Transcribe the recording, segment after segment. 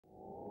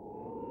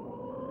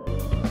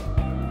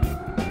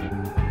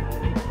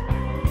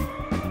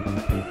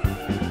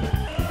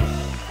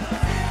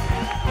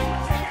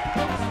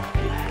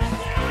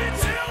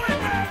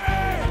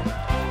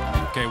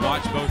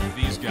watch both of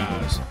these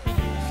guys.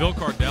 Phil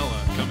Cardella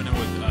coming in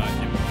with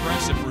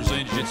impressive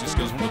Brazilian Jiu-Jitsu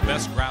skills, one of the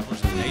best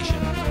grapplers in the nation.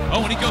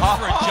 Oh, and he goes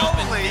for a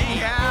jumping knee.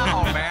 Holy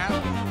cow,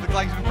 man. Looks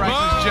like he's been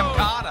practicing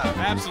gymkhana.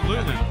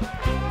 Absolutely.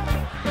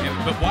 Yeah,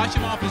 but watch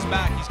him off his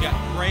back. He's got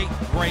great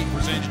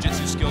Brazilian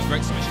Jiu-Jitsu skills,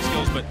 great submission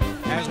skills. But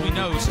as we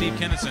know, Steve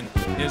Kinnison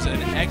is an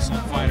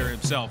excellent fighter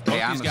himself.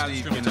 Both I'm these a guys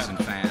Steve are Kinnison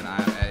fan.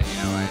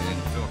 And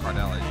Phil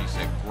Cardella, as you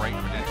said, great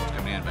credentials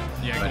coming in.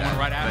 Going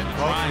right after the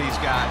both of triangle. these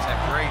guys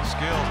have great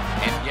skills.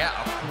 And yeah,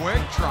 a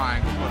quick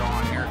triangle put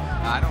on here.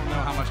 I don't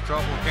know how much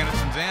trouble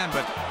Kinnison's in,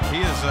 but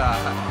he is,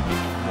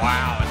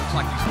 wow, it looks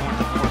like he's going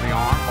for the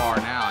arm bar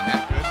now, and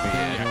that could be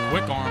it. Yeah,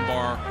 quick arm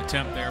bar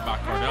attempt there by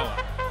Cardella.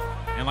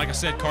 And like I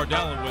said,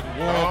 Cardella with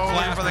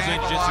world-class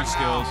Brazilian Jiu-Jitsu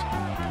skills.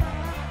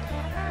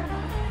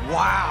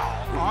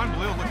 Wow,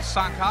 unbelievable. Look at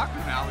Sankaku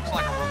now. Looks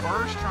like a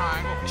reverse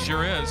triangle.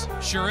 Sure is.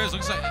 Sure is.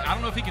 Looks like, I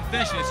don't know if he can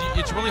finish it.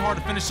 It's really hard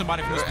to finish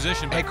somebody from this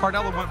position. Hey,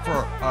 Cardella went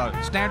for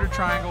a standard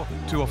triangle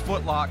to a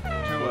footlock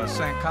to a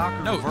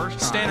Sankaku reverse triangle.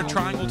 Standard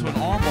triangle to an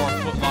armbar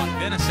footlock,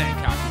 then a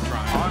Sankaku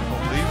triangle.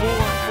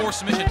 Unbelievable. Four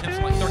submission attempts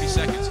in like 30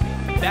 seconds.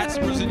 That's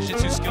the Brazilian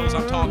Jiu-Jitsu skills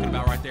I'm talking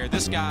about right there.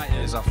 This guy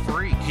is a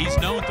freak. He's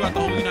known throughout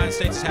the whole United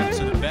States as having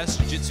some of the best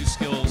Jiu-Jitsu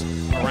skills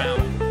around.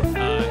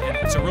 And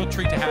it's a real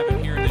treat to have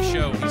him here in this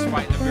show. He's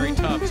fighting a very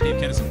tough Steve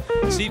Kinnison.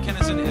 Steve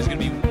Kinnison is going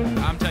to be,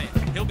 I'm telling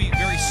you, he'll be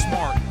very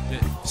smart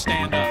to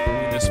stand up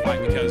in this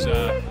fight because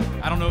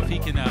I don't know if he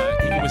can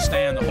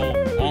withstand the whole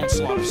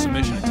onslaught of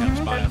submission attempts.